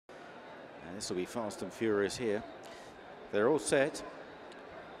This will be fast and furious here. They're all set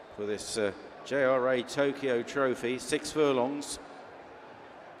for this JRA Tokyo Trophy, 6 furlongs.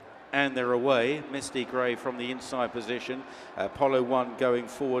 And they're away. Misty Grey from the inside position. Apollo 1 going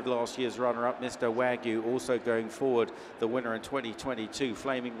forward, last year's runner-up. Mr. Wagyu also going forward, the winner in 2022.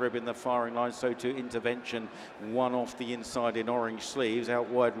 Flaming Rib in the firing line, so too Intervention, one off the inside in orange sleeves. Out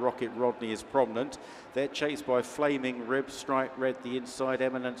wide, Rocket Rodney is prominent. They're chased by Flaming Rib, Stripe Red the inside,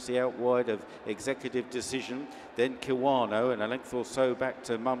 Eminency out wide of Executive Decision. Then Kiwano, and a length or so back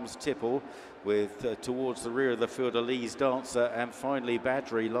to Mum's Tipple, with towards the rear of the field Elise Dancer, and finally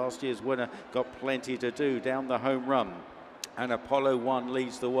Badri, last year's winner, got plenty to do down the home run. And Apollo 1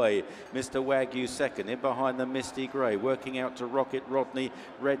 leads the way. Mr. Wagyu second, in behind the Misty Grey, working out to Rocket Rodney,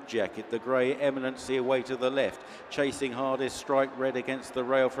 Red Jacket, the Grey Eminency away to the left. Chasing hardest, Strike Red against the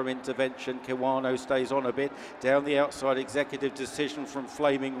rail from Intervention. Kiwano stays on a bit. Down the outside, Executive Decision from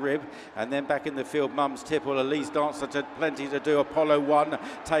Flaming Rib. And then back in the field, Mum's Tipple, Elise Dancer to plenty to do. Apollo 1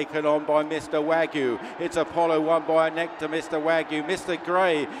 taken on by Mr. Wagyu. It's Apollo 1 by a neck to Mr. Wagyu. Mr.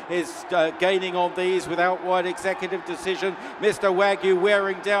 Grey is gaining on these with out wide Executive Decision. Mr. Wagyu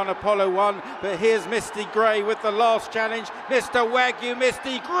wearing down Apollo 1, but here's Misty Grey with the last challenge. Mr. Wagyu,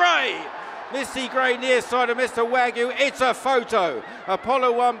 Misty Grey! Misty Grey near side of Mr. Wagyu. It's a photo.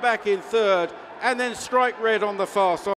 Apollo 1 back in third, and then Strike Red on the far side.